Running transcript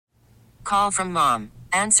Call from mom.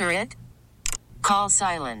 Answer it. Call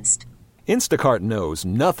silenced. Instacart knows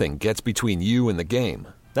nothing gets between you and the game.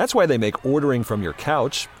 That's why they make ordering from your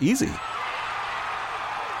couch easy.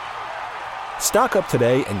 Stock up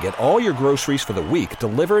today and get all your groceries for the week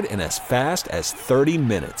delivered in as fast as 30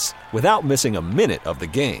 minutes without missing a minute of the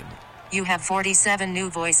game. You have 47 new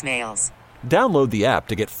voicemails. Download the app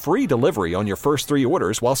to get free delivery on your first 3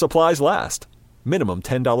 orders while supplies last. Minimum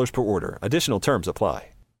 $10 per order. Additional terms apply.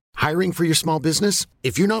 Hiring for your small business?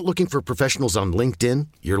 If you're not looking for professionals on LinkedIn,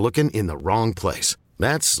 you're looking in the wrong place.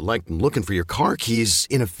 That's like looking for your car keys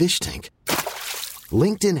in a fish tank.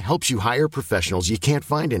 LinkedIn helps you hire professionals you can't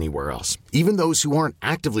find anywhere else, even those who aren't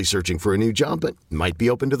actively searching for a new job but might be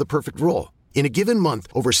open to the perfect role. In a given month,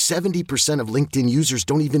 over 70% of LinkedIn users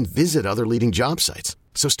don't even visit other leading job sites.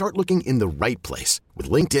 So start looking in the right place. With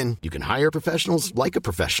LinkedIn, you can hire professionals like a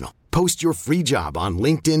professional. Post your free job on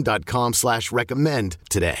linkedin.com/recommend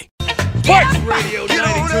today. Sports Radio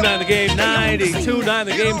 92.9 The Game,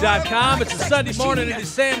 92.9thegame.com. It's a Sunday morning. It is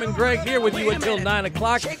Sam and Greg here with you until 9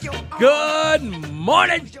 o'clock. Good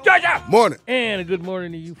morning, Georgia. Morning. And a good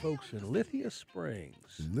morning to you folks in Lithia Springs.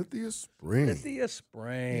 Lithia Springs. Lithia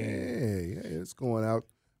Springs. Yeah, it's going out.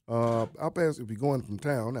 Out past, if you're going from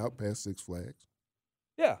town, out past Six Flags.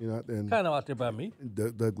 Yeah, You know, and kind of out there by me.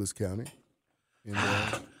 Douglas County. And,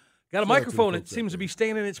 Got a microphone that seems to be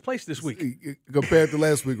staying in its place this week. Compared to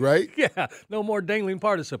last week, right? Yeah, no more dangling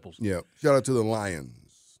participles. Yeah. Shout out to the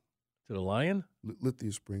Lions. To the Lion?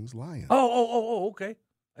 Lithia Springs Lions. Oh, okay.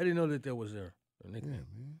 I didn't know that there was their nickname. Yeah,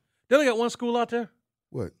 man. They only got one school out there?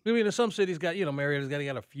 What? I mean, some cities got, Marietta's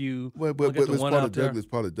got a few. But We'll get it's the one part out of there. Douglas,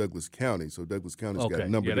 part of Douglas County. So Douglas County's got Okay. a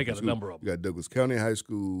number. Yeah, they of got a different number schools. of them. You got Douglas County High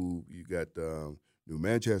School. You got New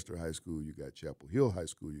Manchester High School. You got Chapel Hill High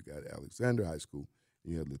School. You got Alexander High School.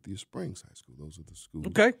 And you have Lithia Springs High School. Those are the schools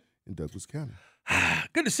in Douglas County.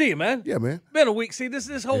 Good to see you, man. Yeah, man. Been a week. See,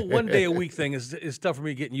 this whole 1 day a week thing is tough for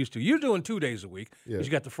me getting used to. You're doing 2 days a week because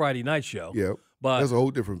you got the Friday night show. Yeah, but that's a whole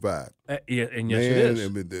different vibe. Yeah, and yes, Man,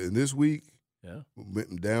 it is. And this week,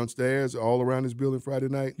 went downstairs all around this building Friday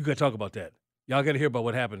night. You got to talk about that. Y'all got to hear about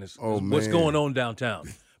what happened. What's man. going on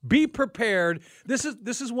downtown. Be prepared. This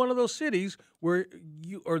is one of those cities where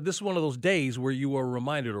this is one of those days where you are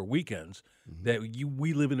reminded, or weekends, that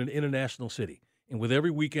we live in an international city. And with every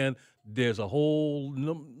weekend, there's a whole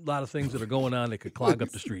lot of things that are going on that could clog up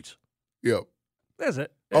the streets. Yep. That's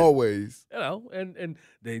it. Always. And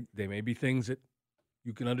they may be things that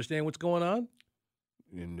you can understand what's going on.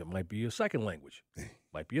 And it might be a second language,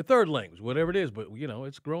 might be a third language, whatever it is. But,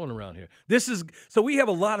 it's growing around here. So we have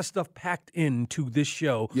a lot of stuff packed into this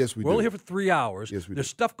show. Yes, we do. We're only here for 3 hours. Yes, we There's do.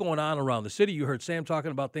 stuff going on around the city. You heard Sam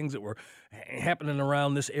talking about things that were happening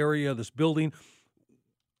around this area, this building.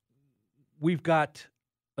 We've got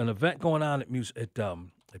an event going on at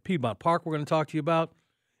Piedmont Park we're going to talk to you about.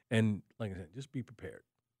 And like I said, just be prepared.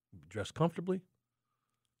 Dress comfortably.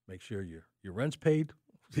 Make sure your rent's paid.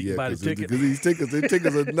 So you buy the ticket. Because these tickets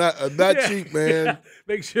are not cheap, man. Yeah.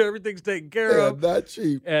 Make sure everything's taken care of. Not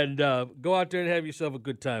cheap. And go out there and have yourself a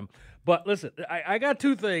good time. But listen, I got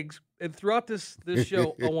 2 things, and throughout this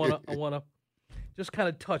show, I wanna just kind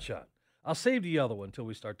of touch on. I'll save the other one until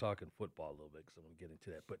we start talking football a little bit, because I'm gonna get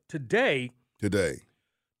into that. But today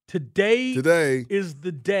is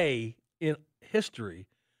the day in history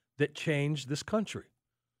that changed this country.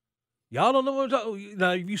 Y'all don't know what I'm talking.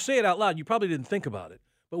 Now, if you say it out loud, you probably didn't think about it.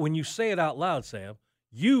 But when you say it out loud, Sam,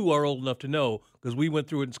 you are old enough to know, because we went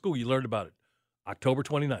through it in school. You learned about it. October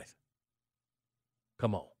 29th.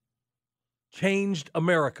 Come on. Changed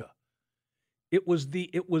America. It was the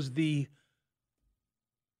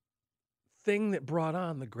thing that brought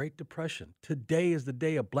on the Great Depression. Today is the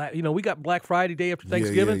day of we got Black Friday, day after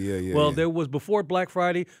Thanksgiving. Yeah. There was, before Black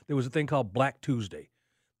Friday, there was a thing called Black Tuesday.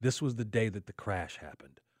 This was the day that the crash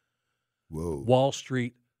happened. Whoa. Wall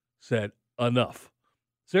Street said, enough.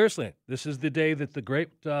 Seriously, this is the day that the great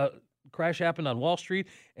crash happened on Wall Street,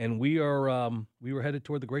 and we were headed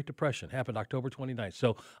toward the Great Depression. Happened October 29th.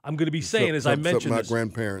 So I'm going to be saying, as I mentioned, something my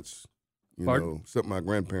grandparents, something my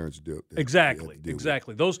grandparents did. Exactly.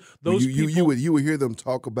 Those you would hear them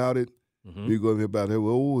talk about it. Mm-hmm. You go hear about it.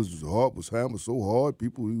 Well, it was hard. Time was so hard.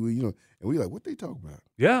 People, and we like, what they talk about?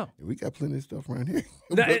 Yeah, and we got plenty of stuff around here.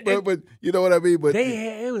 but you know what I mean. But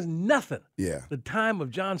it was nothing. Yeah, the time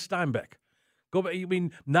of John Steinbeck. Go back.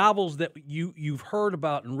 Novels that you've heard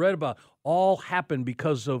about and read about all happened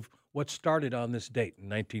because of what started on this date in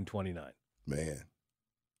 1929. Man,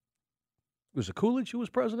 Was it Coolidge who was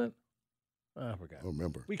president? I forgot. I don't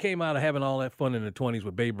remember. We came out of having all that fun in the 20s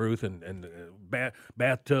with Babe Ruth and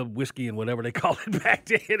bathtub whiskey and whatever they called it back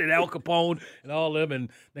then, and Al Capone and all them, and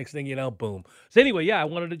next thing you know, boom. So anyway, I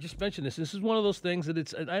wanted to just mention this. This is one of those things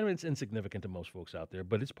that I know it's insignificant to most folks out there,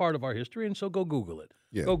 but it's part of our history, and so go Google it.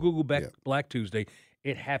 Yeah. Go Google Black Tuesday.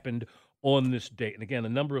 It happened on this date. And again, a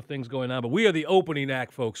number of things going on, but we are the opening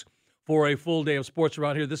act, folks, for a full day of sports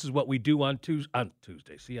around here. This is what we do on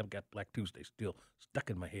Tuesday. See, I've got Black Tuesday still stuck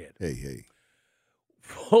in my head. Hey.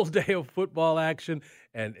 Full day of football action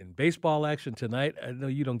and baseball action tonight. I know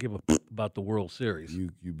you don't give a about the World Series. You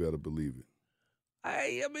better believe it.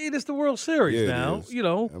 I mean, it's the World Series now. You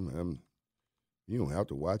know, you don't have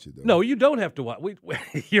to watch it though. No, you don't have to watch.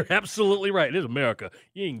 You're absolutely right. It is America.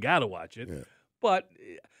 You ain't got to watch it. Yeah. But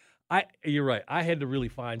you're right. I had to really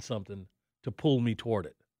find something to pull me toward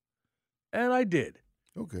it, and I did.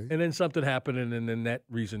 Okay. And then something happened, and then that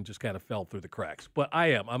reason just kind of fell through the cracks. But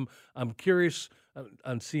I'm curious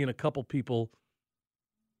on seeing a couple people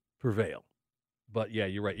prevail. But yeah,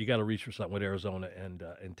 you're right. You got to reach for something with Arizona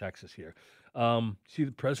and Texas here. See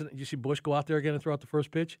the president? You see Bush go out there again and throw out the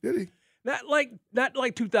first pitch? Did he? Not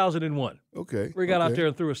like 2001. Okay. Where he got out there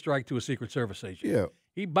and threw a strike to a Secret Service agent. Yeah.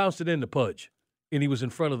 He bounced it into Pudge, and he was in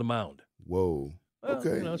front of the mound. Whoa. Well,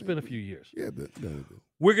 okay. It's been a few years. Yeah,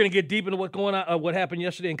 we're going to get deep into what happened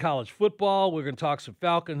yesterday in college football. We're going to talk some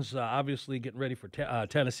Falcons, obviously getting ready for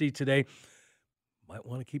Tennessee today. Might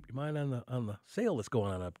want to keep your mind on the sale that's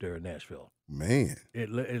going on up there in Nashville. Man.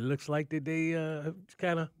 It looks like that they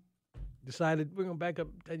kind of decided we're going to back up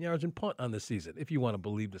 10 yards and punt on this season, if you want to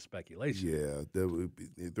believe the speculation. Yeah,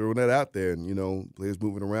 they're throwing that out there, and, players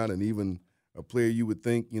moving around, and even a player you would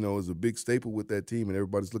think, is a big staple with that team, and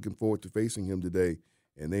everybody's looking forward to facing him today.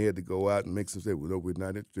 And they had to go out and make some say, well, no, we're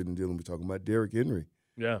not interested in dealing. We're talking about Derrick Henry.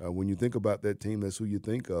 Yeah. When you think about that team, that's who you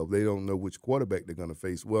think of. They don't know which quarterback they're going to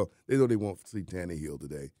face. Well, they know they won't see Tannehill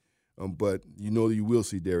today, but you will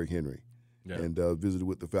see Derrick Henry. Yeah. And visited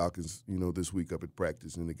with the Falcons, this week up at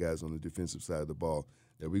practice, and the guys on the defensive side of the ball.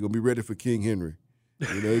 That we're going to be ready for King Henry.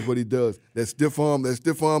 That's what he does. That stiff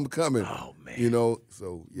arm coming. Oh, man.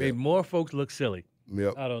 So, yeah. Made more folks look silly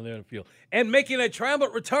Yep. out on there in the field. And making a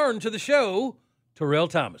triumphant return to the show, Terrell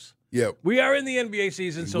Thomas. Yep. We are in the NBA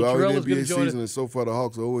season, so Terrell Terrell is going to join us. And so far the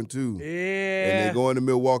Hawks are 0-2. Yeah. And they're going to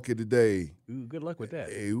Milwaukee today. Ooh, good luck with that.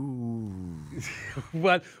 Hey, ooh.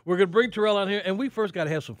 But we're going to bring Terrell on here, and we first got to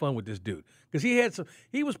have some fun with this dude. Because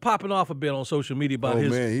he was popping off a bit on social media about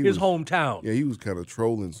his hometown. Yeah, he was kind of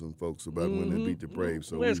trolling some folks about when they beat the Braves.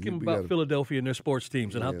 So let's ask him about Philadelphia and their sports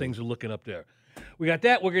teams and how things are looking up there. We got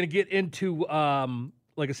that. We're going to get into,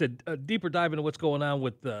 like I said, a deeper dive into what's going on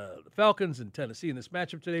with the Falcons and Tennessee in this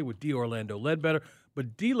matchup today with D. Orlando Ledbetter.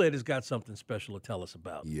 But D-Led has got something special to tell us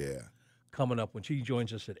about. Yeah. Coming up when she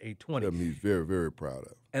joins us at 8:20. Something he's very, very proud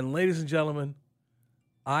of. And ladies and gentlemen,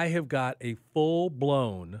 I have got a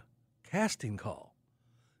full-blown casting call.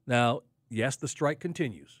 Now, yes, the strike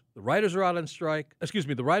continues. The writers are out on strike.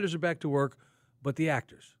 The writers are back to work, but the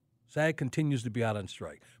actors, SAG continues to be out on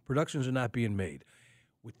strike. Productions are not being made,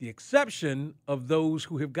 with the exception of those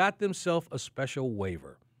who have got themselves a special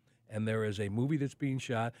waiver. And there is a movie that's being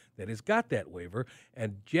shot that has got that waiver,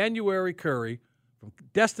 and January Curry from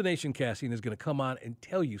Destination Casting is going to come on and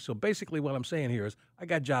tell you. So basically what I'm saying here is I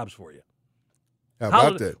got jobs for you. How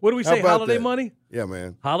about that? What do we say, holiday money? Yeah,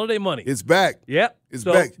 man. Holiday money. It's back. Yep. It's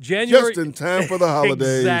so back. January, just in time for the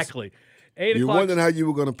holidays. Exactly. 8 You're o'clock. wondering how you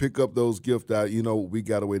were going to pick up those gifts out. We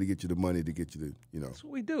got a way to get you the money to get you the, That's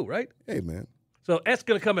what we do, right? Hey, man. So that's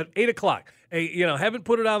going to come at 8 o'clock. Haven't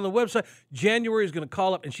put it on the website. January is going to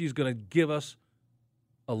call up, and she's going to give us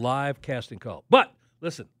a live casting call. But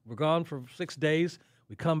listen, we're gone for 6 days.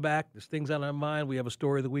 We come back. There's things on our mind. We have a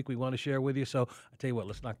story of the week we want to share with you. So I tell you what,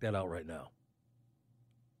 let's knock that out right now.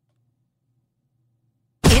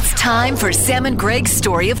 It's time for Sam and Greg's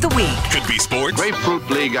Story of the Week. Could be sports. Grapefruit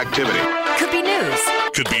League activity. Could be news.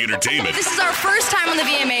 Could be entertainment. This is our first time on the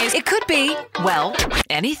VMAs. It could be, well,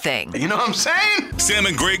 anything. You know what I'm saying? Sam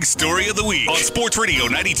and Greg's Story of the Week on Sports Radio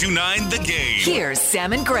 92.9 The Game. Here's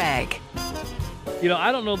Sam and Greg.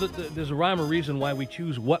 I don't know that there's a rhyme or reason why we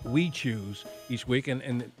choose what we choose each week.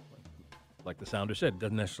 And like the sounder said, it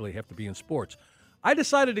doesn't necessarily have to be in sports. I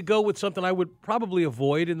decided to go with something I would probably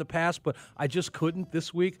avoid in the past, but I just couldn't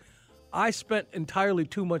this week. I spent entirely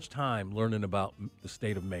too much time learning about the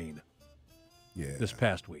state of Maine this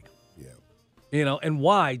past week. Yeah. And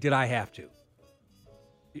why did I have to?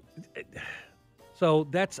 So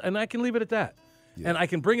and I can leave it at that. Yeah. And I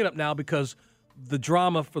can bring it up now because the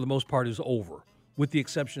drama, for the most part, is over, with the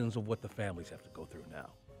exceptions of what the families have to go through now,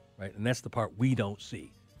 right? And that's the part we don't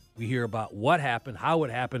see. We hear about what happened, how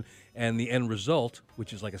it happened, and the end result,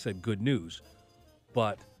 which is, like I said, good news.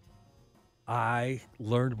 But I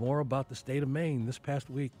learned more about the state of Maine this past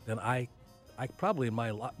week than I probably in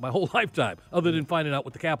my whole lifetime, other than finding out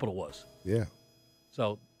what the capital was. Yeah.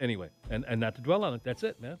 So anyway, and not to dwell on it, that's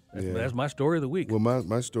it, man. That's Yeah. my story of the week. Well,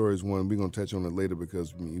 my story is one we're going to touch on it later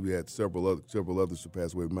because we had several others to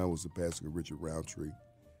pass away. Mine was the passing of Richard Roundtree,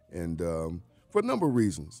 and for a number of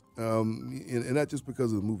reasons, and not just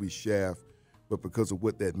because of the movie Shaft, but because of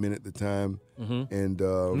what that meant at the time, and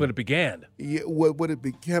when it began. Yeah, what it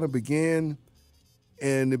kind of began,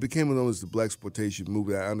 and it became known as the blaxploitation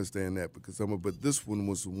movie. I understand that because but this one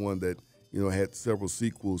was the one that had several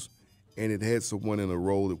sequels. And it had someone in a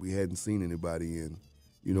role that we hadn't seen anybody in,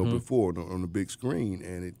 before on the big screen.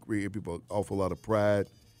 And it created people an awful lot of pride.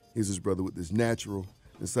 Here's his brother with this natural,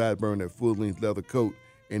 the sideburn, that full-length leather coat,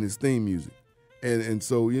 and his theme music. And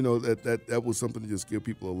so, that was something to just give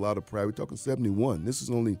people a lot of pride. We're talking 71. This is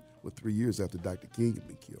only, 3 years after Dr. King had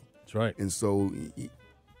been killed. That's right. And so,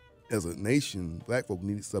 as a nation, black folk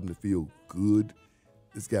needed something to feel good.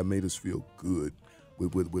 This guy made us feel good.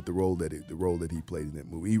 With the role that he played in that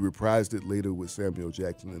movie, he reprised it later with Samuel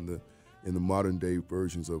Jackson in the modern day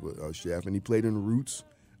versions of Shaft, and he played in the Roots,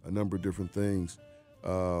 a number of different things.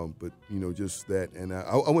 But just that, and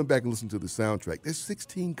I went back and listened to the soundtrack. There's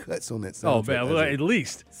 16 cuts on that soundtrack. Oh man, well, at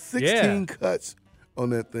least 16 cuts on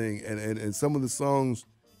that thing, and some of the songs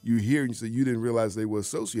you hear and you say you didn't realize they were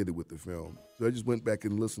associated with the film. So I just went back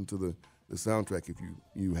and listened to the soundtrack. If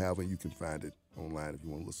you haven't, you can find it online if you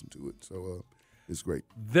want to listen to it. So. It's great.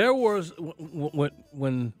 There was,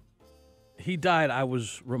 when he died, I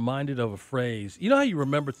was reminded of a phrase. You know how you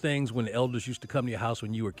remember things when the elders used to come to your house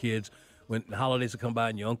when you were kids, when the holidays would come by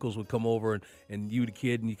and your uncles would come over and you the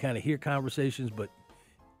kid, and you kind of hear conversations, but,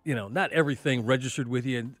 not everything registered with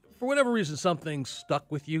you. And for whatever reason, some things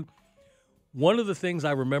stuck with you. One of the things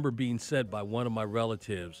I remember being said by one of my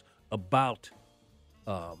relatives about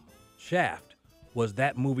Shaft was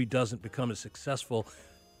that movie doesn't become as successful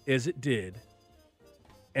as it did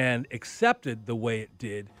and accepted the way it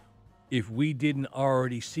did if we didn't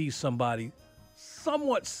already see somebody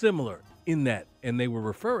somewhat similar in that. And they were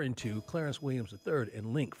referring to Clarence Williams III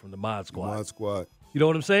and Link from the Mod Squad. Mod Squad. You know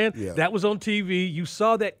what I'm saying? Yeah. That was on TV. You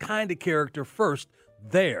saw that kind of character first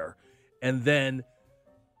there and then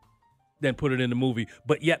put it in the movie,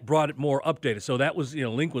 but yet brought it more updated. So that was,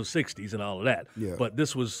 Link was 60s and all of that. Yeah. But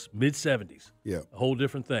this was mid-70s. Yeah. A whole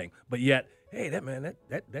different thing. But yet, hey,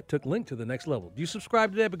 that took Link to the next level. Do you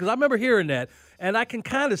subscribe to that? Because I remember hearing that, and I can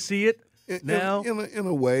kind of see it now. In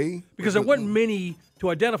a way. Because there weren't many to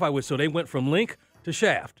identify with, so they went from Link to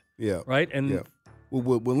Shaft. Yeah. Right? And yeah.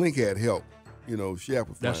 Well, Link had help. Shaft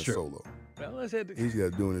was flying solo. Well, he's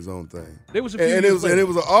got doing his own thing. There was a few and it was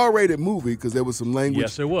an R-rated movie because there was some language.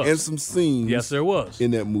 Yes, there was. And some scenes. Yes, there was.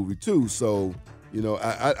 In that movie, too. So,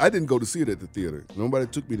 I didn't go to see it at the theater. Nobody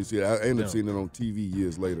took me to see it. I ended up seeing it on TV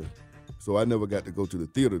years later. So I never got to go to the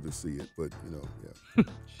theater to see it. But, yeah.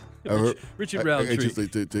 I heard, Richard Roundtree.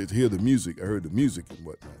 To hear the music. I heard the music and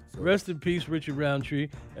whatnot. So. Rest in peace, Richard Roundtree.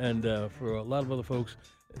 And for a lot of other folks,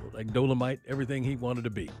 like Dolomite, everything he wanted to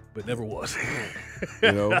be, but never was.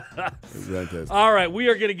 Fantastic. All right, we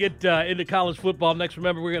are going to get into college football next.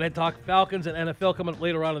 Remember, we're going to talk Falcons and NFL coming up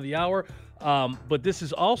later on in the hour. But this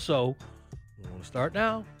is also, we want to start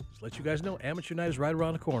now. Just let you guys know, Amateur Night is right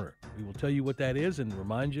around the corner. We will tell you what that is and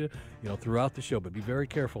remind you, throughout the show. But be very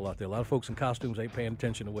careful out there. A lot of folks in costumes ain't paying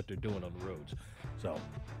attention to what they're doing on the roads. So,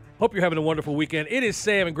 hope you're having a wonderful weekend. It is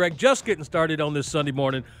Sam and Greg just getting started on this Sunday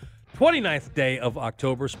morning. 29th day of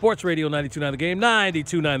October. Sports Radio 92.9 The Game,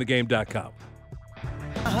 92.9thegame.com.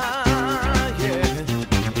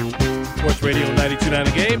 Sports Radio 92.9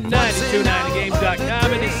 The Game,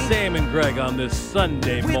 92.9thegame.com. It is Sam and Greg on this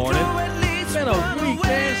Sunday morning. It's been a week,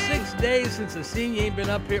 man. 6 days since I seen you. Ain't been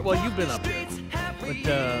up here. Well, you've been up here. But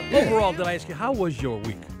overall, did I ask you, how was your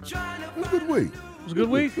week? It was a good week. It was a good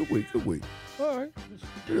week? Good week. All right.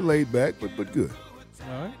 Pretty laid back, but good.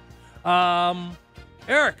 All right.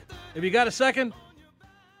 Eric, have you got a second?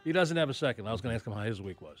 He doesn't have a second. I was going to ask him how his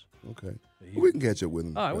week was. Okay. We can catch up with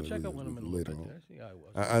him. All right, we'll check up with him later on.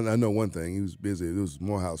 I I know one thing. He was busy. It was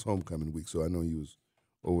Morehouse homecoming week, so I know he was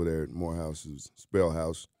over there at Morehouse's Spell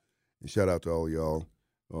House. And shout out to all y'all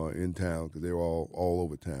in town because they were all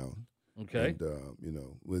over town. Okay. And,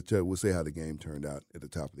 we'll say how the game turned out at the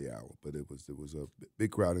top of the hour. But it was a big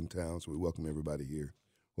crowd in town, so we welcome everybody here.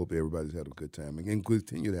 Hope everybody's had a good time and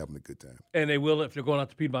continue having a good time. And they will if they're going out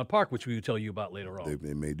to Piedmont Park, which we will tell you about later on.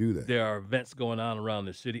 They may do that. There are events going on around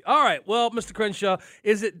the city. All right. Well, Mr. Crenshaw,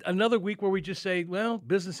 is it another week where we just say, well,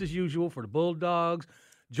 business as usual for the Bulldogs?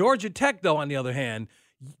 Georgia Tech, though, on the other hand,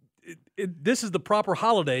 this is the proper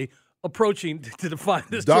holiday approaching to define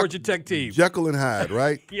this Georgia Tech team. Jekyll and Hyde,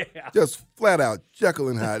 right? Yeah. Just flat out Jekyll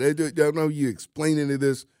and Hyde. They don't know you explain any of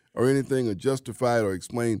this or anything or justify it or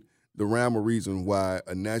explain the rhyme or reason why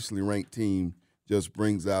a nationally ranked team just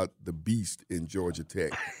brings out the beast in Georgia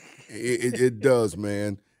Tech. It does,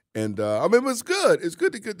 man. And I mean, it's good. It's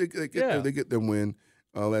good to get them win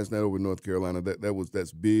last night over North Carolina.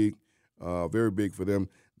 That's big, very big for them.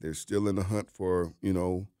 They're still in the hunt for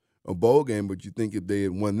a bowl game, but you think if they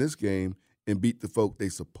had won this game and beat the folk they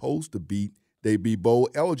supposed to beat, they'd be bowl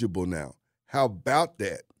eligible now. How about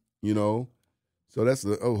that? So that's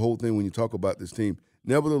the whole thing when you talk about this team.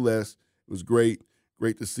 Nevertheless, it was great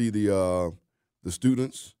to see the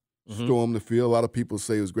students storm the field. A lot of people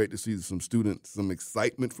say it was great to see some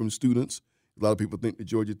excitement from students. A lot of people think the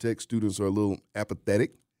Georgia Tech students are a little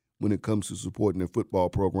apathetic when it comes to supporting their football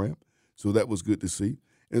program. So that was good to see.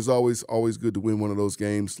 And it's always good to win one of those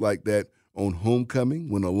games like that on homecoming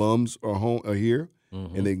when alums are here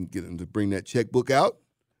and they can get them to bring that checkbook out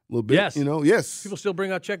a little bit. Yes. Yes. People still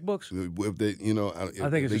bring out checkbooks? If they, I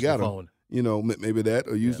think it's just the phone. Maybe that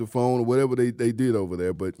or use the phone or whatever they did over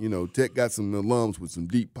there. But, Tech got some alums with some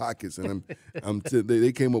deep pockets, and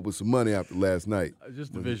they came up with some money after last night.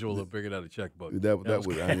 Just the visual of bringing out a checkbook. That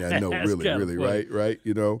was I know, really, right?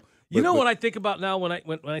 What I think about now when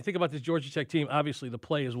I think about this Georgia Tech team, obviously the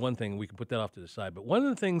play is one thing. We can put that off to the side. But one of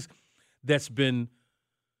the things that's been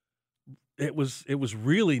it was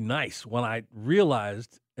really nice when I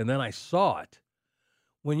realized and then I saw it.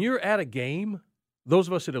 When you're at a game, those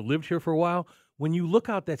of us that have lived here for a while, when you look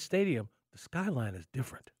out that stadium, the skyline is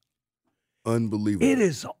different. Unbelievable. It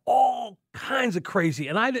is all kinds of crazy.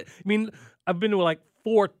 And I've been to like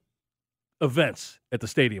 4 events at the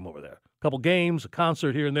stadium over there. A couple games, a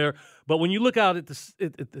concert here and there. But when you look out at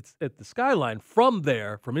the skyline from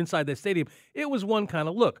there, from inside that stadium, it was one kind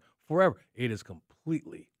of look forever. It is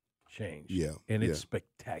completely changed. Yeah. And it's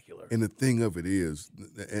spectacular. And the thing of it is,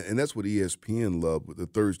 and that's what ESPN loved with the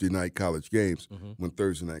Thursday night college games, when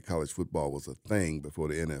Thursday night college football was a thing before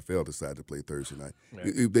the NFL decided to play Thursday night.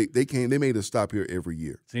 Right. They made a stop here every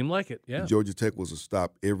year. Seemed like it, yeah. And Georgia Tech was a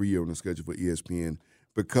stop every year on the schedule for ESPN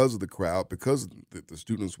because of the crowd, because the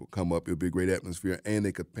students would come up. It would be a great atmosphere, and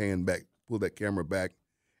they could pull that camera back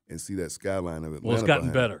and see that skyline of Atlanta. Well, it's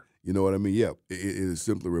gotten better. You know what I mean? Yeah, it is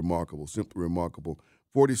simply remarkable,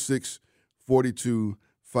 46-42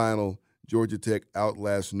 final. Georgia Tech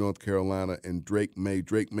outlasts North Carolina, and Drake May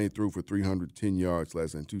threw for 310 yards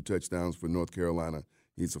last night, 2 touchdowns for North Carolina.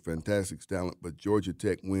 He's a fantastic talent, but Georgia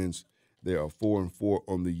Tech wins. They are 4-4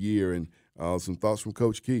 on the year, and some thoughts from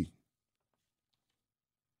Coach Key.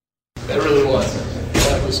 That really was.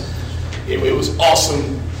 It was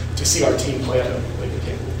awesome to see our team play at a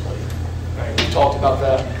capable play. Right? We've talked about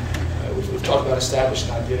that. We've talked about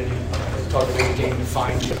establishing identity. We've talked about the game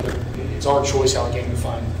defines you. It's our choice how the game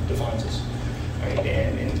defines us. Right?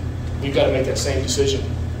 And we've got to make that same decision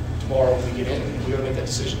tomorrow when we get in. We've got to make that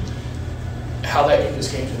decision how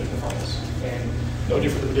this game's going to define us. And no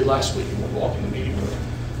different than we did last week when we walk in the meeting room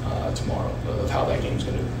tomorrow of how that game's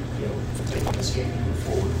going to, taking this game and move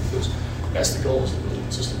forward. Because that's the goal, is to build a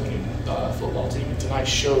consistent winning football team. And tonight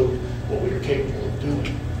showed what we were capable of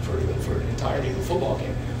doing for an entirety of the football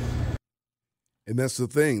game. And that's the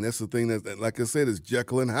thing. That's the thing that, like I said, is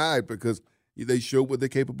Jekyll and Hyde, because they showed what they're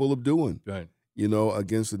capable of doing. Right.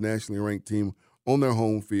 Against the nationally ranked team on their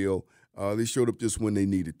home field. They showed up just when they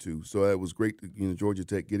needed to. So that was great. Georgia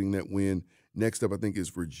Tech getting that win. Next up, I think is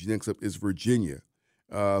Virginia,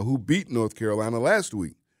 who beat North Carolina last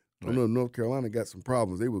week. Right. I know North Carolina got some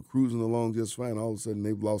problems. They were cruising along just fine. All of a sudden,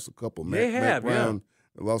 they've lost a couple. Matt Brown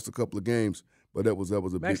lost a couple of games, but that was a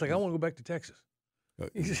Max, big. Max, I want to go back to Texas.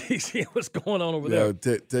 You see what's going on over there.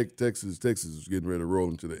 Texas is getting ready to roll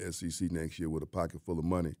into the SEC next year with a pocket full of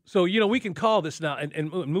money. So, we can call this now,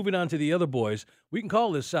 and moving on to the other boys, we can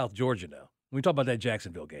call this South Georgia now. When we talk about that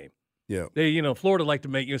Jacksonville game. Yeah. They, Florida like to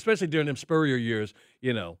make, especially during them Spurrier years,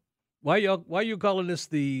 why you calling this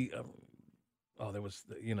the, there was,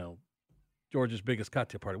 Georgia's biggest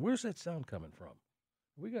cocktail party. Where's that sound coming from?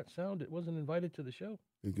 We got sound that wasn't invited to the show.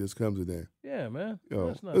 It just comes in there. Yeah, man. It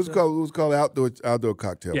was called outdoor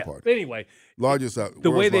cocktail party. Anyway, largest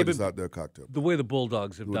outdoor cocktail. The way the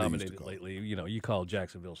Bulldogs have dominated lately, you call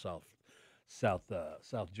Jacksonville South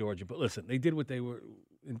Georgia. But listen, they did what they were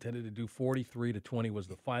intended to do. 43-20 was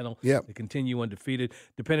the final. Yeah. They continue undefeated.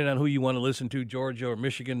 Depending on who you want to listen to, Georgia or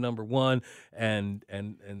Michigan, number one, and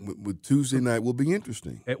with Tuesday night will be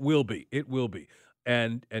interesting. It will be.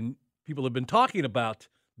 And people have been talking about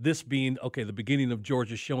this being, the beginning of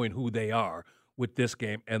Georgia showing who they are with this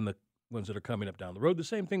game and the ones that are coming up down the road. The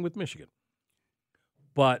same thing with Michigan.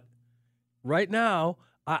 But right now,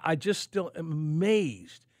 I just still am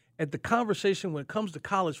amazed at the conversation when it comes to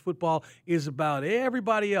college football is about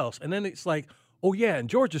everybody else. And then it's like, oh, yeah, and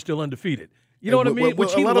Georgia's still undefeated. You know what I mean?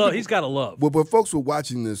 Which he's got to love. Well, but folks were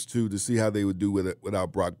watching this, too, to see how they would do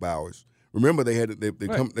without Brock Bowers. Remember,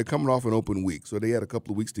 they're coming off an open week, so they had a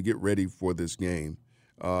couple of weeks to get ready for this game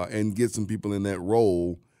and get some people in that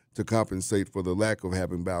role to compensate for the lack of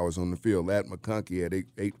having Bowers on the field. Ladd McConkey had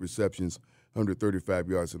eight receptions, 135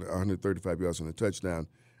 yards and a touchdown.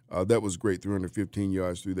 That was great, 315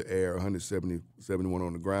 yards through the air, 171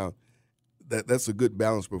 on the ground. That's a good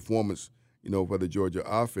balanced performance, for the Georgia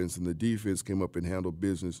offense, and the defense came up and handled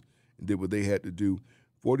business and did what they had to do.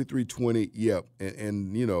 43-20, yep.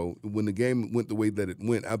 And when the game went the way that it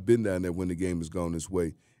went, I've been down there when the game has gone this way.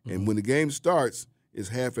 Mm-hmm. And when the game starts, it's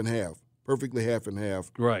half and half, perfectly half and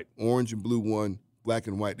half. Right. Orange and blue one, black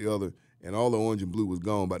and white the other. And all the orange and blue was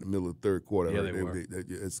gone by the middle of the third quarter. Yeah, they were.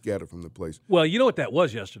 It scattered from the place. Well, you know what that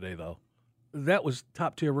was yesterday, though? That was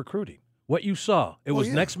top-tier recruiting. What you saw. It was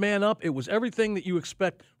next man up. It was everything that you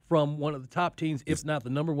expect from one of the top teams, if not the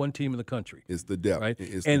number one team in the country. It's the depth. Right?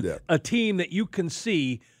 It's and the depth. A team that you can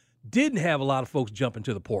see didn't have a lot of folks jump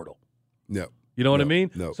into the portal. No. You know what I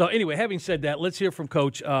mean? No. So anyway, having said that, let's hear from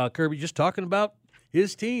Coach Kirby just talking about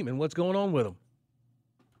his team and what's going on with them.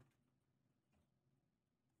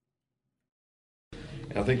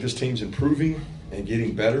 I think this team's improving and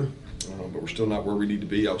getting better, but we're still not where we need to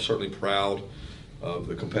be. I was certainly proud of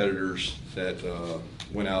the competitors that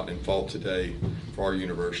went out and fought today for our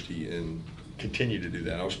university and continue to do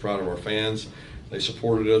that. I was proud of our fans. They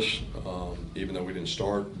supported us, even though we didn't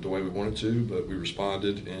start the way we wanted to, but we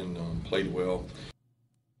responded and played well.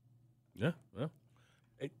 Yeah, well,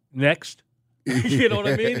 next. You know what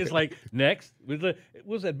I mean? It's like, next. What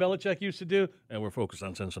was that Belichick used to do? And we're focused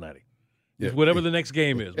on Cincinnati. Yeah. Whatever the next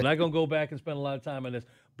game is. We're not going to go back and spend a lot of time on this.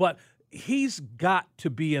 But he's got to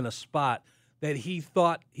be in a spot that he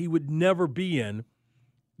thought he would never be in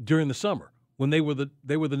during the summer when they were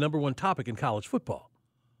the number one topic in college football,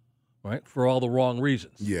 right? For all the wrong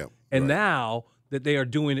reasons. Yeah. And now that they are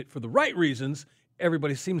doing it for the right reasons,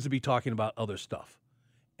 everybody seems to be talking about other stuff.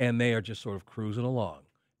 And they are just sort of cruising along.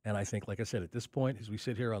 And I think, like I said, at this point, as we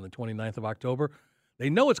sit here on the 29th of October, they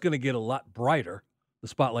know it's going to get a lot brighter, the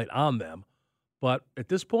spotlight on them. But at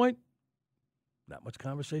this point, not much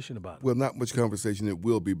conversation about it. Well, not much conversation. It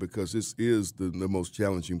will be because this is the most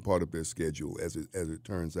challenging part of their schedule, as it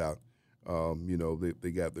turns out.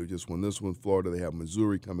 They just won this one. Florida, they have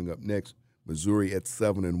Missouri coming up next. Missouri at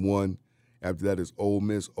 7-1. After that is Ole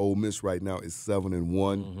Miss. Ole Miss right now is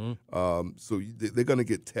 7-1. Mm-hmm. So they're going to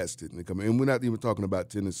get tested. And we're not even talking about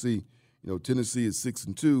Tennessee. Tennessee is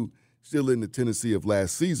 6-2, still in the Tennessee of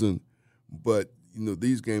last season, but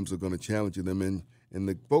these games are going to challenge them, and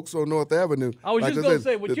the folks on North Avenue. I was just going to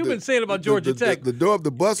say what you've been saying about Georgia Tech. The door of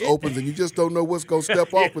the bus opens, and you just don't know what's going to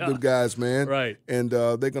step off with them guys, man. Right. And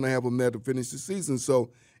they're going to have them there to finish the season. So,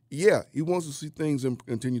 yeah, he wants to see things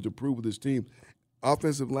continue to improve with his team.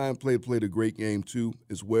 Offensive line played a great game, too,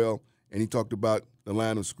 as well, and he talked about the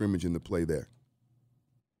line of scrimmage in the play there.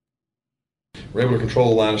 We're able to control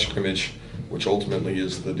the line of scrimmage, which ultimately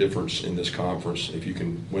is the difference in this conference. If you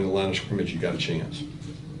can win the line of scrimmage, you got a chance.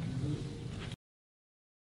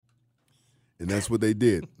 And that's what they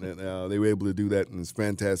did. They were able to do that, and it's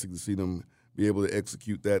fantastic to see them be able to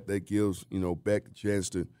execute that. That gives, Beck a chance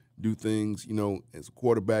to do things, as a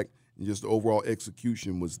quarterback, and just the overall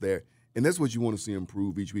execution was there. And that's what you want to see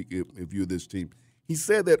improve each week if you're this team. He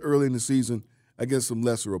said that early in the season against some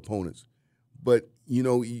lesser opponents. But,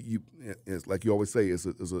 it's like you always say, it's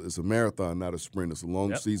a marathon, not a sprint. It's a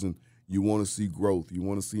long season. You want to see growth. You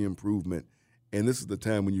want to see improvement. And this is the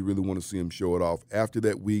time when you really want to see them show it off. After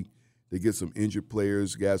that week, they get some injured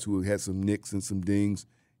players, guys who had some nicks and some dings,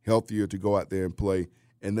 healthier to go out there and play.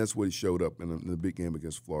 And that's what he showed up in the big game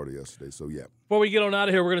against Florida yesterday. So, yeah. Before we get on out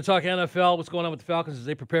of here, we're going to talk NFL, what's going on with the Falcons as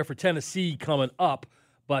they prepare for Tennessee coming up.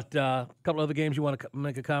 But a couple other games you want to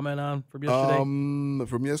make a comment on from yesterday?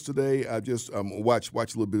 From yesterday, I just watched a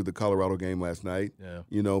little bit of the Colorado game last night. Yeah.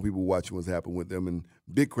 People watching what's happened with them. And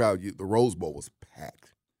big crowd, the Rose Bowl was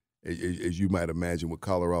packed, as you might imagine, with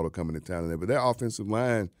Colorado coming to town. But their offensive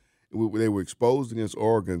line, they were exposed against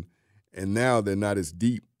Oregon, and now they're not as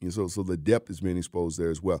deep. So the depth is being exposed there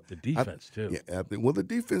as well. The defense, too. Yeah, well, the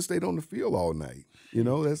defense stayed on the field all night.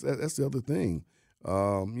 That's the other thing.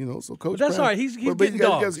 So Coach. But that's Brown, all right. He's getting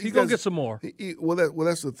dogs. He's going to get some more.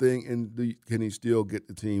 That's the thing. And can he still get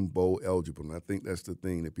the team bowl eligible? And I think that's the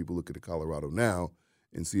thing that people look at the Colorado now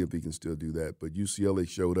and see if he can still do that. But UCLA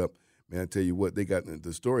showed up. Man, I tell you what, they got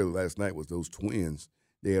the story last night was those twins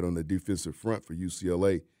they had on the defensive front for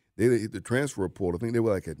UCLA. they hit the transfer portal. I think they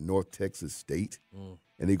were like at North Texas State,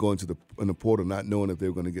 and they go into the portal not knowing if they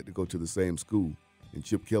were going to get to go to the same school. And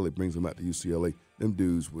Chip Kelly brings them out to UCLA. Them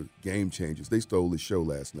dudes were game changers. They stole the show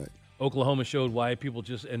last night. Oklahoma showed why people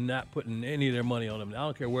just and not putting any of their money on them. I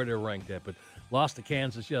don't care where they're ranked at, but lost to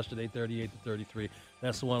Kansas yesterday, 38-33.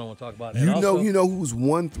 That's the one I want to talk about. You know who's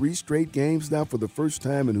won 3 straight games now for the first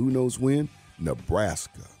time, and who knows when?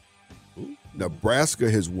 Nebraska. Ooh. Nebraska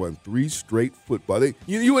has won 3 straight football.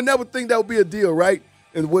 You would never think that would be a deal, right?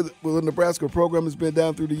 And with the Nebraska program has been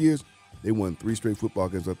down through the years, they won 3 straight football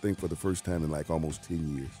games, I think, for the first time in like almost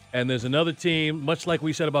 10 years. And there's another team, much like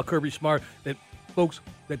we said about Kirby Smart, that folks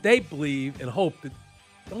that they believe and hope that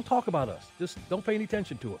don't talk about us. Just don't pay any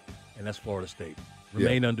attention to it. And that's Florida State.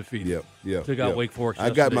 Remain undefeated. Yep. Took out Wake Forest I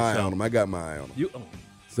got my eye on them.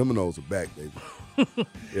 Seminoles are back, baby.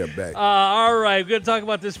 Yeah, back. All right, we're going to talk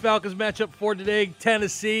about this Falcons matchup for today,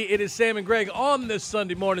 Tennessee. It is Sam and Greg on this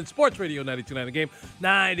Sunday morning. Sports Radio 92.9 The Game,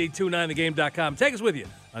 92.9thegame.com. Take us with you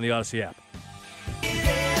on the Odyssey app.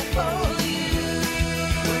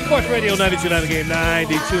 Sports Radio 92.9 The Game,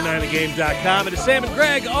 92.9thegame.com. It is Sam and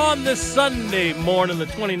Greg on this Sunday morning, the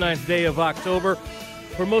 29th day of October.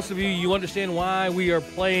 For most of you, you understand why we are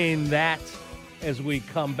playing that as we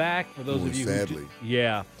come back. For those of you sadly.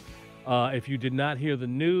 If you did not hear the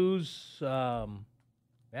news,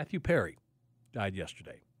 Matthew Perry died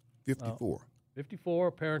yesterday. 54. 54,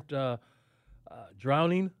 apparent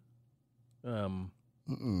drowning.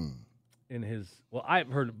 In his, well, I've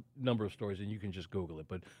heard a number of stories, and you can just Google it,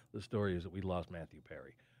 but the story is that we lost Matthew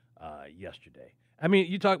Perry yesterday. I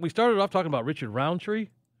mean, we started off talking about Richard Roundtree,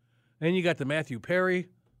 then you got the Matthew Perry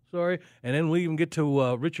story, and then we even get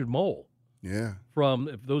to Richard Mole. Yeah. From,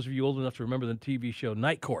 if those of you old enough to remember the TV show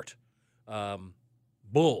Night Court.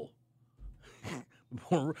 Bull.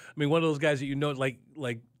 I mean, one of those guys that you know, like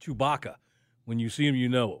Chewbacca. When you see him, you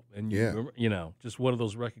know him. And you know, just one of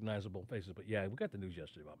those recognizable faces. But, yeah, we got the news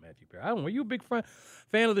yesterday about Matthew Perry. I don't know, were you a big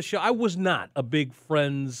fan of the show? I was not a big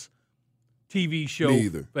Friends TV show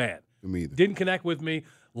fan. Me either. Didn't connect with me.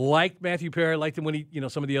 Liked Matthew Perry. Liked him when he,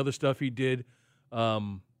 some of the other stuff he did.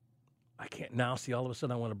 I can't now see all of a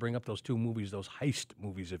sudden I want to bring up those 2 movies, those heist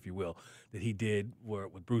movies, if you will, that he did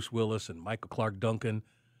with Bruce Willis and Michael Clark Duncan,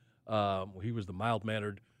 where he was the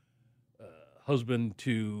mild-mannered husband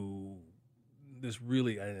to this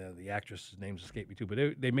really, the actress's names escape me too,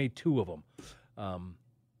 but they made 2 of them.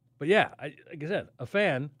 But yeah, like I said, a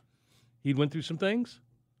fan. He went through some things.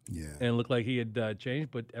 Yeah. And it looked like he had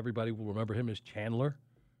changed, but everybody will remember him as Chandler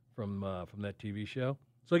from that TV show.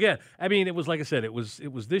 So again, I mean, it was like I said, it was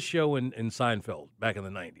this show and Seinfeld back in the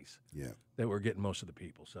 90s. Yeah. That were getting most of the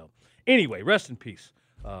people. So anyway, rest in peace,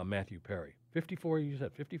 Matthew Perry. 54, you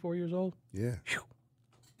said 54 years old? Yeah.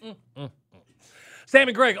 Sam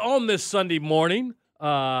and Greg on this Sunday morning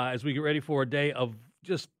as we get ready for a day of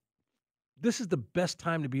just, this is the best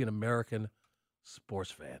time to be an American sports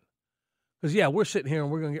fan. Because, yeah, we're sitting here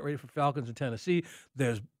and we're going to get ready for Falcons in Tennessee.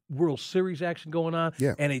 There's World Series action going on.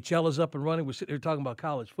 Yeah. NHL is up and running. We're sitting here talking about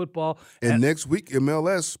college football. And next week,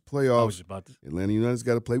 MLS playoffs. Atlanta United's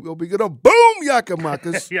got to play. We'll be good. Boom,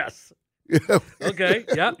 Yakamakas. Yes. Yeah. Okay.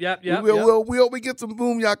 Yep. We hope we get some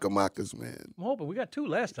boom Yakamakas, man. I'm hoping. We got 2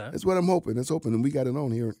 last time. That's what I'm hoping. And we got it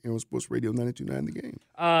on here on Sports Radio 92.9 The Game.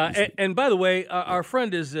 And by the way, our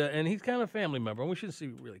friend is, and he's kind of a family member. And we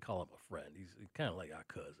shouldn't really call him a friend. He's kind of like our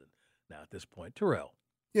cousin now at this point. Terrell.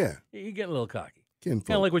 Yeah. He's getting a little cocky. Kind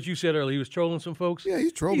of like what you said earlier. He was trolling some folks. Yeah,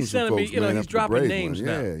 he's trolling some folks. He's sending me, he's dropping names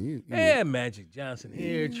now. Yeah, Magic Johnson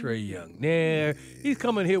here, Trey Young there. He's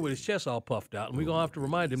coming here with his chest all puffed out, and we're going to have to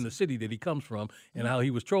remind him the city that he comes from and how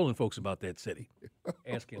he was trolling folks about that city.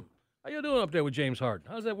 Ask him, how you doing up there with James Harden?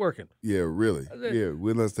 How's that working? Yeah, really.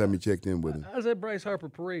 When last time you checked in with him? How's that Bryce Harper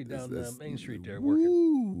parade down Main Street there working?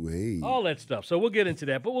 Ooh, hey. All that stuff. So we'll get into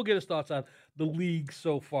that, but we'll get his thoughts on the league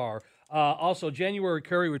so far. Also, January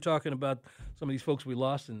Curry, we're talking about some of these folks we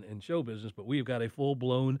lost in show business, but we've got a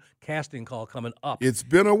full-blown casting call coming up. It's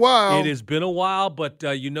been a while. It has been a while, but,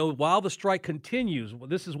 while the strike continues,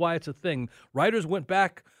 this is why it's a thing. Writers went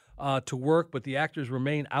back to work, but the actors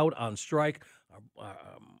remain out on strike.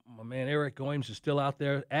 My man Eric Goins is still out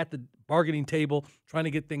there at the bargaining table trying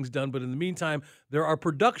to get things done, but in the meantime, there are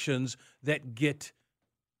productions that get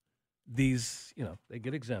these, they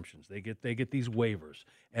get exemptions. They get these waivers,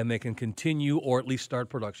 and they can continue or at least start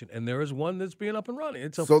production. And there is one that's being up and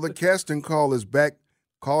running. So the casting call is back.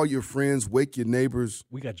 Call your friends, wake your neighbors.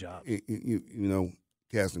 We got jobs.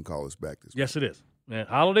 Casting call is back this week. Yes, it is. man.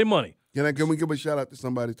 Holiday money. Can we give a shout out to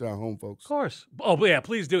somebody, to our home folks? Of course. Oh, yeah,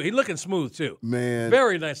 please do. He's looking smooth, too. Man.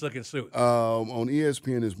 Very nice looking suit. On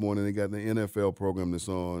ESPN this morning, they got the NFL program that's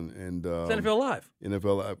on. And it's NFL Live.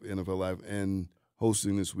 NFL Live. And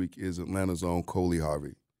hosting this week is Atlanta's own Coley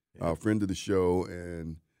Harvey, a friend of the show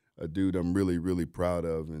and a dude I'm really, really proud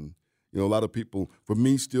of. And, a lot of people, for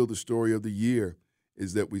me, still the story of the year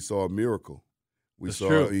is that we saw a miracle. We saw,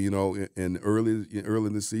 true. In early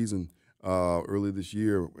this season, early this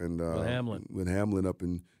year, and with Hamlin up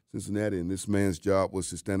in Cincinnati, and this man's job was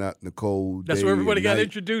to stand out in the cold. That's where everybody got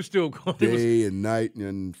introduced to him. Day and night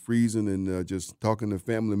and freezing, and just talking to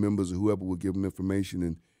family members or whoever would give him information.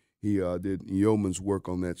 And he did yeoman's work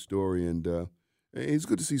on that story. And it's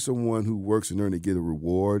good to see someone who works in earn to get a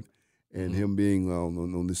reward. And him being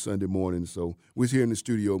on this Sunday morning. So we're here in the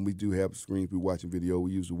studio, and we do have screens. We're watching video.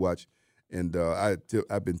 We usually watch. And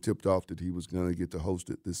I've been tipped off that he was going to get to host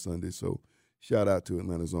it this Sunday. So shout out to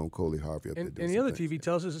Atlanta's own Coley Harvey. And the other TV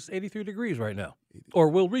tells us it's 83 degrees right now. Or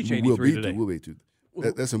we'll reach 83 today. We'll be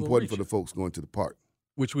that's important for the folks going to the park.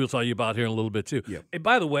 Which we'll tell you about here in a little bit, too. Yeah. And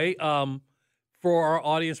by the way, for our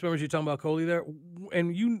audience members, you're talking about Coley there,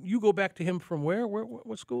 and you go back to him from where?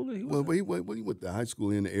 What school did he went? Well, he went to high school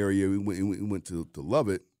in the area. He went to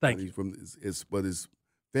Lovett. Thank you. But his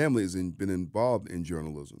family has been involved in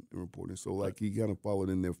journalism and reporting, so he kind of followed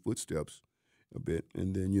in their footsteps a bit.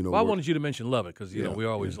 And then Well, I wanted you to mention Lovett because we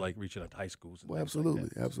always like reaching out to high schools. And absolutely,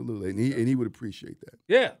 like absolutely, and he would appreciate that.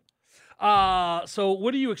 Yeah. So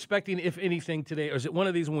what are you expecting, if anything, today? Or is it one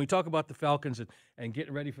of these when we talk about the Falcons and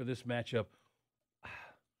getting ready for this matchup?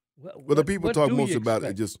 Well, the people talk most about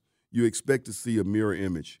it. Just you expect to see a mirror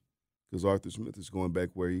image because Arthur Smith is going back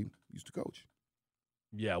where he used to coach.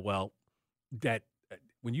 Yeah, well, that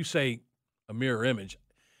when you say a mirror image,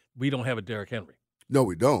 we don't have a Derrick Henry. No,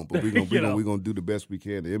 we don't. But we're gonna do the best we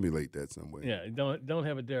can to emulate that some way. Yeah, don't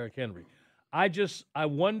have a Derrick Henry. I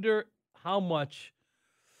wonder how much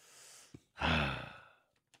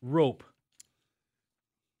rope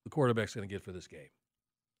the quarterback's going to get for this game.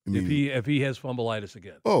 If he has fumbleitis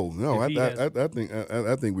again. Oh no, I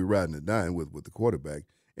think we're riding the dime with the quarterback.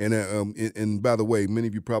 And by the way, many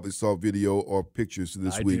of you probably saw video or pictures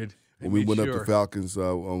this week when we went up to Falcons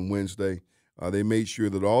on Wednesday. They made sure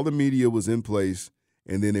that all the media was in place,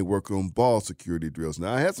 and then they worked on ball security drills.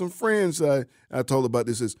 Now I had some friends I told about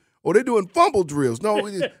this. They're doing fumble drills. No,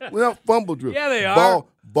 we're not fumble drills. Yeah, they are.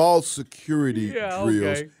 Ball security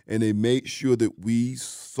drills, okay. And they made sure that we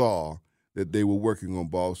saw that they were working on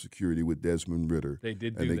ball security with Desmond Ridder. They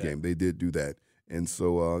did do that. Game. They did do that. And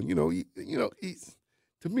so,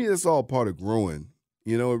 to me, that's all part of growing.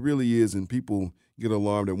 It really is. And people get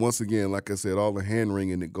alarmed. And once again, like I said, all the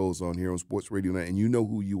hand-wringing that goes on here on Sports Radio 9, and you know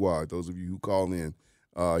who you are, those of you who call in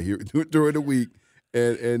here during the week.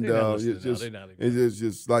 And it's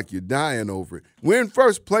just like you're dying over it. We're in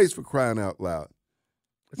first place, for crying out loud.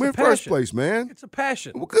 We're in first place, man. It's a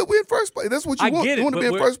passion. Well, good. We're in first place. That's what you want. You want to be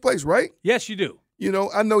in first place, right? Yes, you do.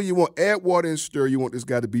 I know you want add water and stir. You want this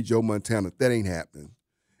guy to be Joe Montana. That ain't happening.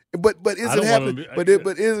 But is it happening? But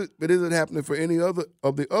is it happening for any other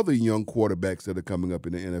of the other young quarterbacks that are coming up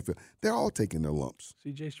in the NFL? They're all taking their lumps.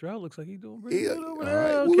 C.J. Stroud looks like he's doing pretty good over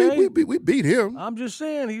there. Right. Okay. We beat him. I'm just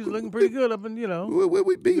saying he's looking pretty good up in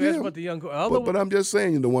We beat him. About the young, but I'm just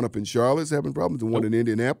saying the one up in Charlotte's having problems. The one in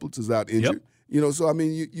Indianapolis is out injured. Yep. So I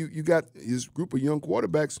mean, you got this group of young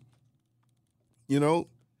quarterbacks. The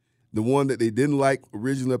one that they didn't like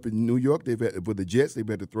originally up in New York, for the Jets, they've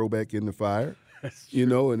had to throw back in the fire.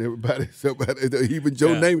 And everybody, even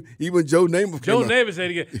Joe Namath. Joe Namath said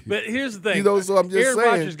again. But here's the thing. So I'm just Aaron saying.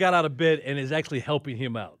 Rodgers got out of bed and is actually helping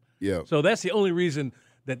him out. Yeah. So that's the only reason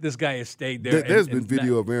that this guy has stayed there. There's been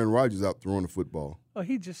video of Aaron Rodgers out throwing the football. Oh,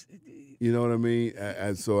 he just. You know what I mean?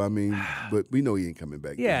 But we know he ain't coming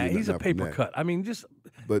back. Yeah, he's a paper cut. I mean, just.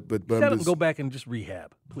 But let him go back and just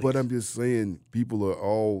rehab. Please. But I'm just saying, people are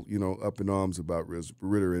all up in arms about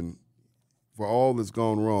Ridder, and for all that's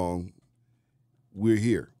gone wrong, we're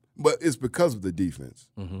here. But it's because of the defense.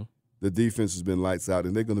 Mm-hmm. The defense has been lights out,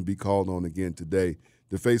 and they're going to be called on again today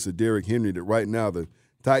to face a Derrick Henry that right now the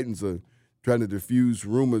Titans are trying to diffuse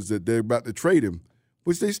rumors that they're about to trade him,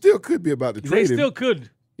 which they still could be about to trade him. They still could.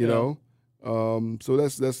 So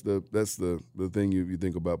that's the thing you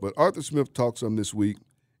think about. But Arthur Smith talked some this week,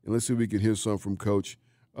 and let's see if we can hear some from Coach.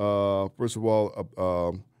 First of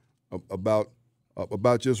all,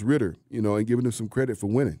 about just Ridder, and giving him some credit for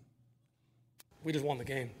winning. We just won the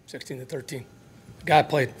game, 16-13. The guy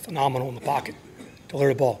played phenomenal in the pocket,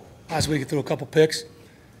 delivered the ball. Last week he threw a couple picks,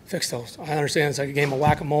 fixed those. I understand it's like a game of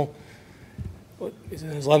whack-a-mole. But he's in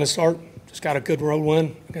his 11th start, just got a good road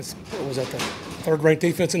win against, what was that, the third-ranked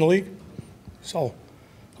defense in the league? So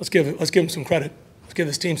let's give him some credit. Let's give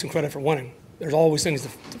this team some credit for winning. There's always things to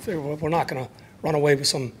figure. We're not going to run away with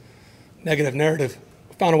some negative narrative.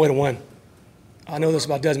 We found a way to win. I know this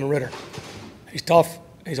about Desmond Ridder. He's tough.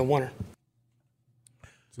 He's a winner.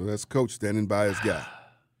 So that's coach standing by his guy.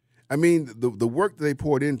 I mean, the work that they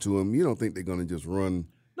poured into him, you don't think they're going to just run.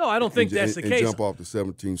 No, I don't think that's the case. And jump off the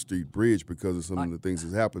 17th Street Bridge because of some of the things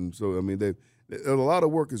that's happened. So, I mean, a lot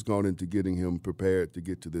of work has gone into getting him prepared to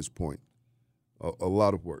get to this point. A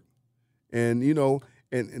lot of work. And, you know,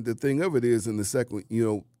 and the thing of it is in the second, you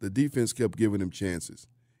know, the defense kept giving him chances.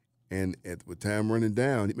 And with time running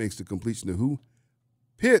down, it makes the completion to who?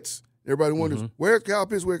 Pitts. Everybody wonders, where's Kyle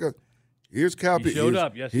Pitts? Here's Kyle Pitts. He showed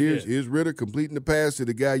up, yes, he did. Here's Ridder completing the pass to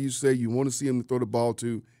the guy you say you want to see him throw the ball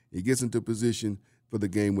to. He gets into position for the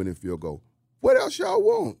game-winning field goal. What else y'all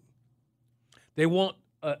want? They want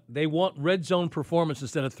red zone performance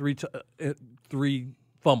instead of three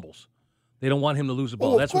fumbles. They don't want him to lose the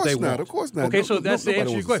ball. That's what they want. Of course not. Okay, so that's the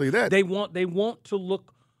answer to your question. That. They want to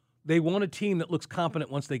look. They want a team that looks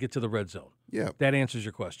competent once they get to the red zone. Yeah, that answers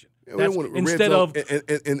your question. Yeah, instead of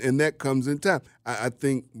and that comes in time. I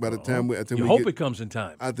think by the time you hope it comes in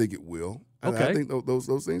time. I think it will. Okay, I think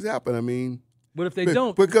those things happen. I mean, but if they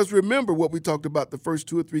don't, because remember what we talked about the first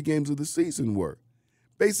 2 or 3 games of the season were.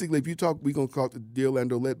 Basically, if you talk, we're gonna call it the deal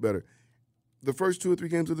and Ledbetter. The first 2 or 3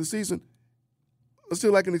 games of the season are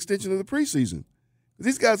still like an extension of the preseason.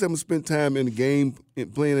 These guys haven't spent time in a game,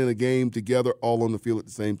 playing in a game together, all on the field at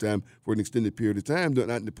the same time for an extended period of time, not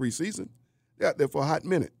in the preseason. They're out there for a hot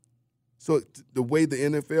minute. So the way the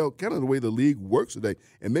NFL, kind of the way the league works today,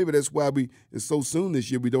 and maybe that's why it's so soon this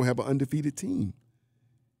year we don't have an undefeated team.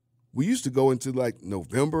 We used to go into like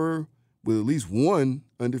November with at least one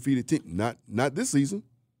undefeated team. Not this season.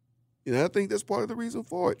 You know, I think that's part of the reason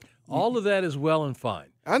for it. All of that is well and fine.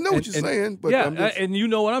 I know what you're saying, but yeah, and you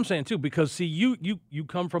know what I'm saying too, because see, you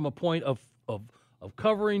come from a point of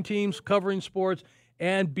covering teams, covering sports,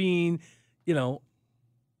 and being, you know,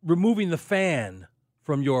 removing the fan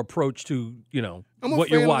from your approach to, you know, what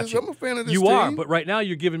you're watching. I'm a fan of this You team. are, but right now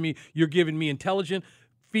you're giving me intelligent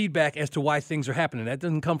feedback as to why things are happening. That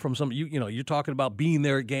doesn't come from some, you know, you're talking about being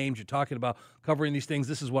there at games, you're talking about covering these things.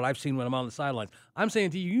 This is what I've seen when I'm on the sidelines. I'm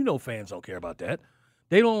saying to you, you know, fans don't care about that.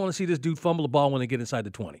 They don't want to see this dude fumble the ball when they get inside the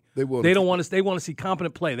 20. They don't want to. They want to see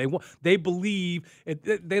competent play. They believe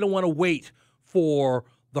they don't want to wait for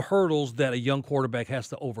the hurdles that a young quarterback has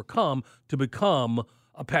to overcome to become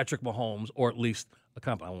a Patrick Mahomes, or at least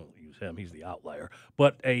I won't use him. He's the outlier,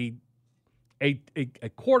 but a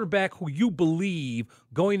quarterback who you believe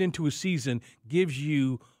going into a season gives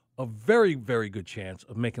you a very, very good chance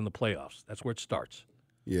of making the playoffs. That's where it starts.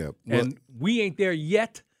 Yeah, and we ain't there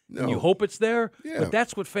yet. No. And you hope it's there, yeah. But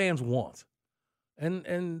that's what fans want.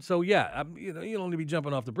 And so, yeah, you don't need to be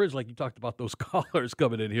jumping off the bridge like you talked about those callers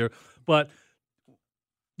coming in here. But,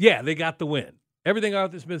 yeah, they got the win. Everything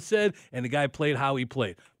Arthur Smith said, and the guy played how he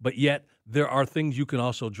played. But yet there are things you can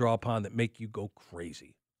also draw upon that make you go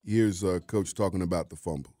crazy. Here's Coach talking about the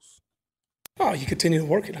fumbles. Oh, you continue to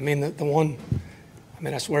work it. I mean, the one – I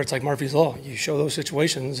mean, I swear it's like Murphy's Law. You show those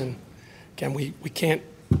situations, and, again, we can't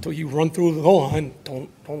 – until you run through the goal line, don't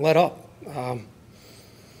let up.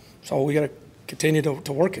 So we got to continue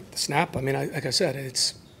to work it. The snap, I mean, like I said,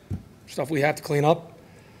 it's stuff we have to clean up.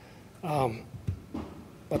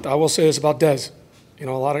 But I will say this about Dez. You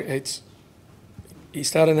know, he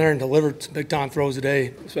sat in there and delivered some big-time throws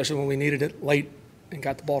today, especially when we needed it late and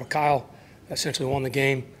got the ball to Kyle. That essentially won the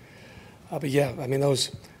game. But, yeah, I mean,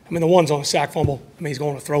 the one's on a sack fumble. I mean, he's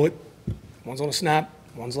going to throw it. One's on a snap.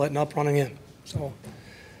 One's letting up, running in. So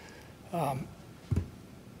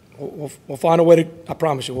we'll find a way to. I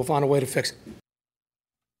promise you, we'll find a way to fix it.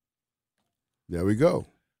 There we go.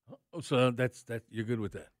 So that's you're good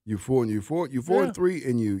with that. You're 4-3,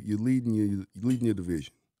 and you're leading your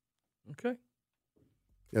division. Okay.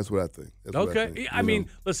 That's what I think. I mean,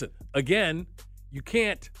 listen. Again, you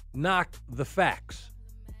can't knock the facts.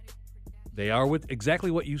 They are with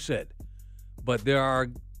exactly what you said, but there are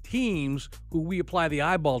teams who we apply the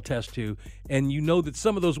eyeball test to, and you know that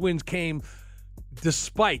some of those wins came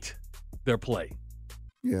despite their play.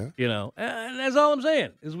 Yeah, you know, and that's all I'm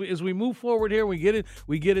saying. As we move forward here, we get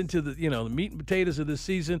into the the meat and potatoes of this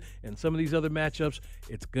season and some of these other matchups.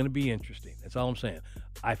 It's going to be interesting. That's all I'm saying.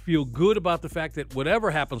 I feel good about the fact that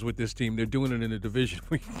whatever happens with this team, they're doing it in a division.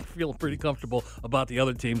 We feel pretty comfortable about the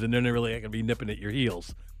other teams, and they're not really going to be nipping at your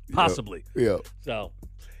heels, possibly. Yeah. So.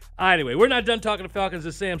 Anyway, we're not done talking to Falcons.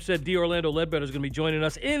 As Sam said, D. Orlando Ledbetter is going to be joining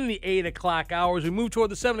us in the 8 o'clock hour. As we move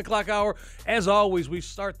toward the 7 o'clock hour, as always, we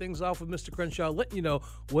start things off with Mr. Crenshaw, letting you know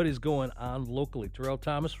what is going on locally. Terrell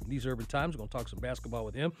Thomas from These Urban Times. We're going to talk some basketball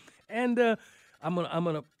with him. And I'm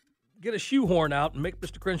gonna get a shoehorn out and make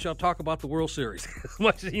Mr. Crenshaw talk about the World Series. As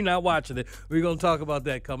much as he's not watching it, we're going to talk about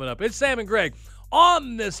that coming up. It's Sam and Greg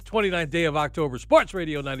on this 29th day of October. Sports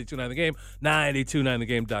Radio 92.9 The Game,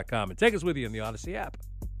 92.9thegame.com. And take us with you in the Odyssey app.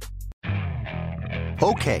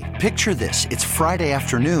 Okay, picture this. It's Friday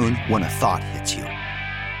afternoon when a thought hits you.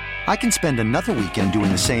 I can spend another weekend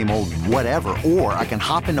doing the same old whatever, or I can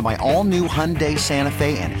hop into my all-new Hyundai Santa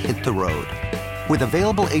Fe and hit the road. With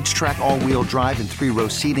available H-Track all-wheel drive and 3-row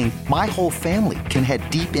seating, my whole family can head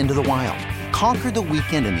deep into the wild. Conquer the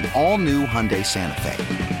weekend in the all-new Hyundai Santa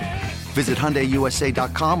Fe. Visit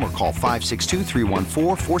HyundaiUSA.com or call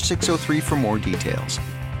 562-314-4603 for more details.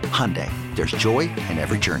 Hyundai, there's joy in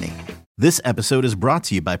every journey. This episode is brought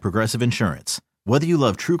to you by Progressive Insurance. Whether you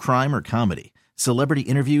love true crime or comedy, celebrity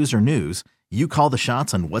interviews or news, you call the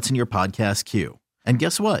shots on what's in your podcast queue. And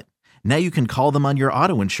guess what? Now you can call them on your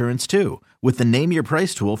auto insurance too with the Name Your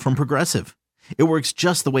Price tool from Progressive. It works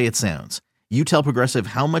just the way it sounds. You tell Progressive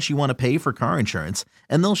how much you want to pay for car insurance,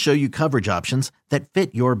 and they'll show you coverage options that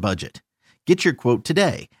fit your budget. Get your quote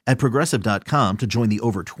today at Progressive.com to join the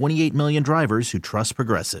over 28 million drivers who trust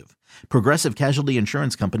Progressive. Progressive Casualty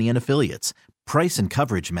Insurance Company and Affiliates. Price and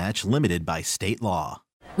coverage match limited by state law.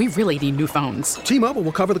 We really need new phones. T-Mobile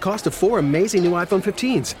will cover the cost of 4 amazing new iPhone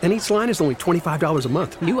 15s, and each line is only $25 a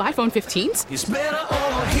month. New iPhone 15s? It's better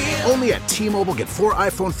over here. Only at T-Mobile, get 4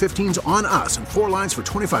 iPhone 15s on us and 4 lines for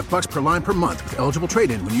 $25 per line per month with eligible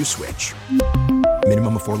trade-in when you switch.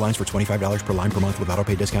 Minimum of 4 lines for $25 per line per month with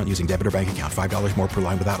autopay discount using debit or bank account. $5 more per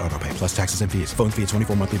line without autopay, plus taxes and fees. Phone fee at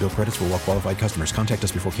 24 monthly bill credits for well-qualified customers. Contact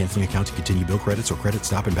us before canceling account to continue bill credits or credit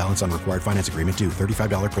stop and balance on required finance agreement due.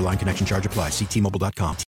 $35 per line connection charge applies. See T-Mobile.com.